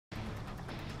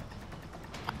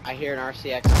I hear an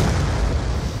RCX.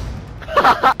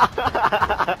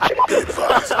 Be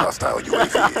advised, hostile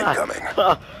UAV incoming.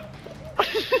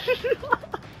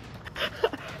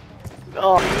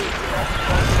 Oh.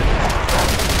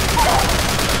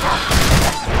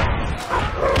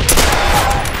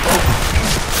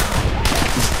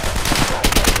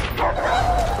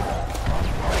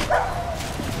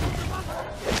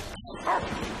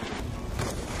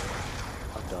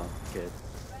 I'm done, kid.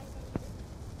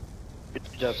 Good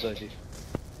job, Sophie.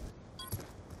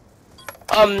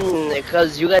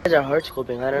 Because you guys are hard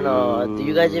scoping. I don't know. Do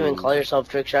you guys even call yourself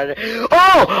trick shotter?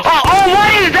 Oh,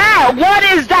 what is that? What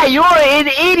is that? You're an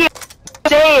idiot.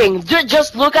 Saying,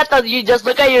 just look at just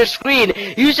look at your screen.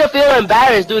 You should feel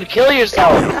embarrassed, dude. Kill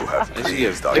yourself. No.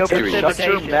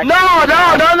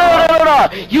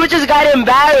 You just got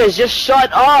embarrassed. Just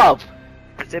shut up.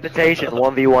 Precipitation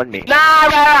 1v1 me.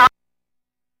 Nah.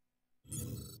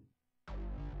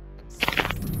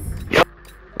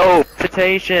 Oh,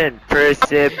 precipitation.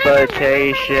 Precipitation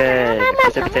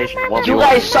 1v1. You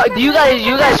guys suck. You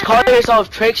guys call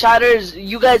yourself trick shotters.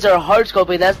 You guys are hard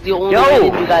scoping. That's the only way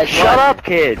you guys shut run. up,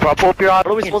 kid. Bro, pull up your eye. What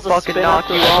are we supposed to fucking knock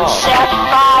you off?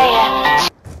 Spire.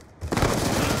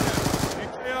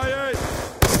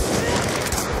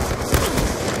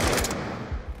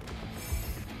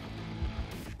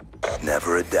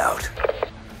 Never a doubt.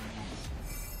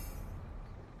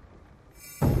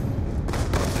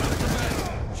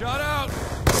 Shot out!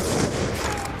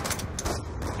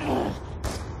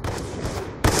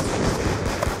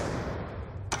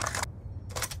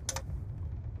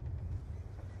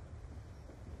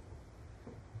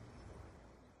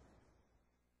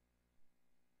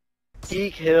 He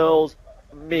kills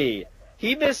me.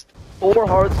 He missed 4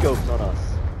 hard scopes on us.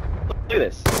 Look at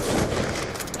this.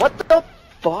 What the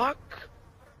fuck?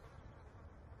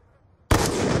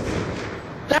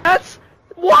 That's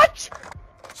what?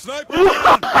 Sniper!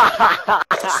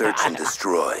 Search and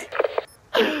destroy.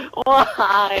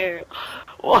 Why?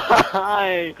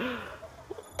 Why?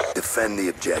 Defend the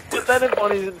objective. Put that in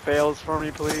Funnies and Fails for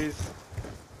me, please.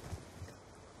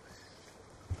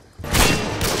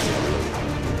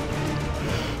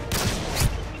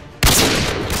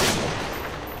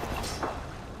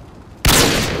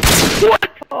 What?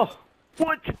 Oh,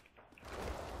 what?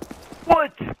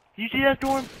 What? You see that,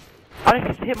 Storm? I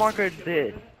just hit marker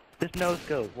this. This no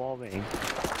scope, wall bang.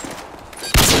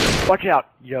 Watch out,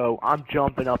 yo! I'm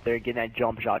jumping up there, getting that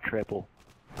jump shot triple.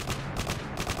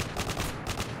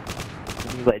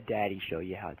 Let me let Daddy show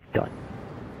you how it's done.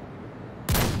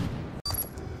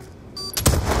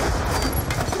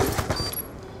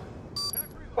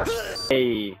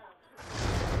 Hey,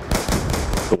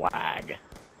 swag.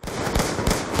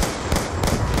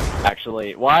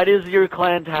 Actually, why does your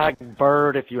clan tag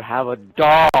bird if you have a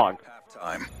dog?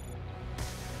 Halftime.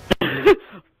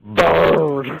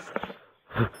 Bird!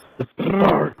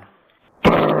 Bird!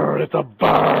 Bird! It's a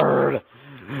bird!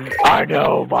 I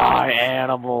know my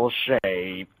animal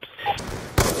shapes.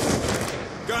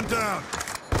 Gun down!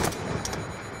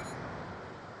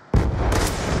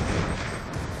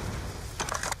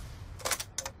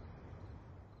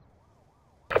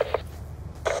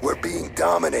 We're being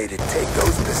dominated. Take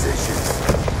those positions.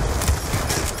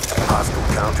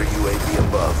 Hostile counter UAV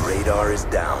above. Radar is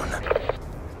down.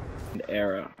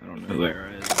 Era. I don't know who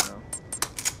Era is now.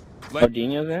 Oh,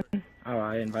 Dino's in? Oh,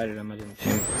 I invited him. I didn't see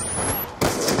him.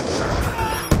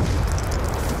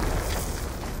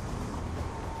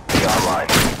 Online.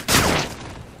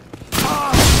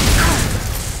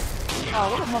 Oh,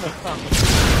 what a motherfucker.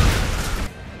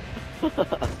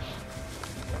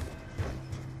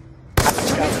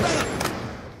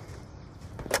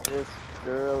 This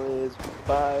girl is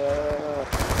fire.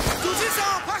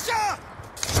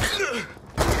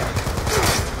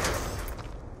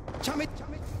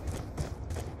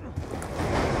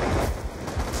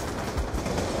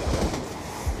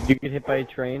 Did you get hit by a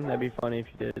train? That'd be funny if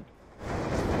you did.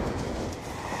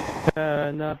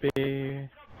 Not be.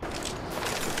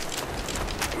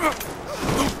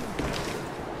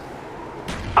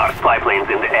 Our spy plane's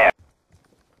in the air.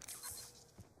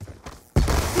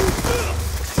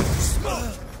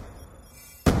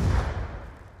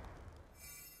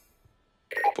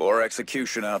 Poor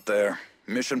execution out there.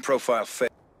 Mission profile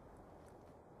failed.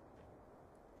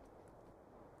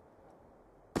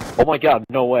 Oh my god,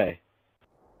 no way.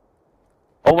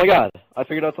 Oh my god, I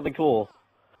figured out something cool.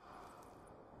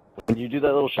 When you do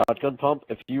that little shotgun pump,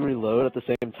 if you reload at the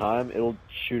same time, it'll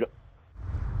shoot.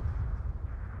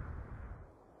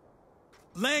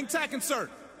 Laying tack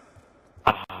insert.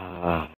 Ah.